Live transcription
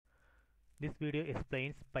This video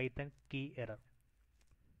explains Python key error.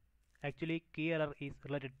 Actually, key error is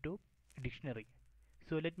related to dictionary.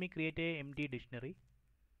 So let me create a empty dictionary.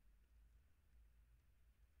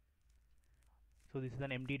 So this is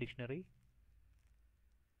an empty dictionary.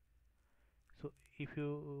 So if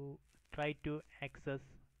you try to access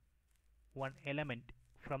one element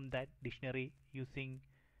from that dictionary using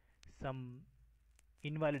some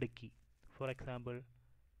invalid key, for example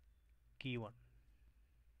key 1,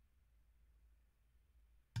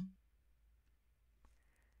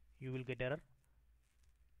 you will get error,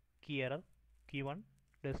 key error, key 1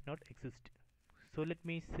 does not exist. So let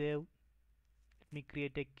me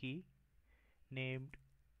create a key named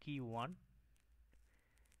key 1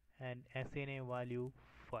 and assign a value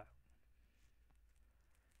 5.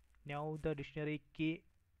 Now the dictionary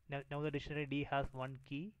D has one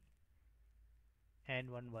key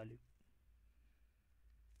and one value.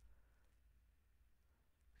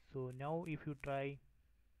 So now if you try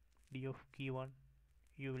D of key 1,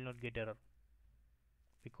 you will not get error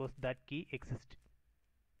because that key exists.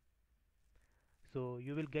 So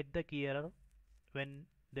you will get the key error when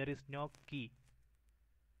there is no key,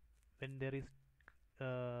 when there is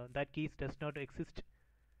that key does not exist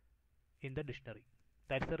in the dictionary.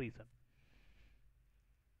 That's the reason.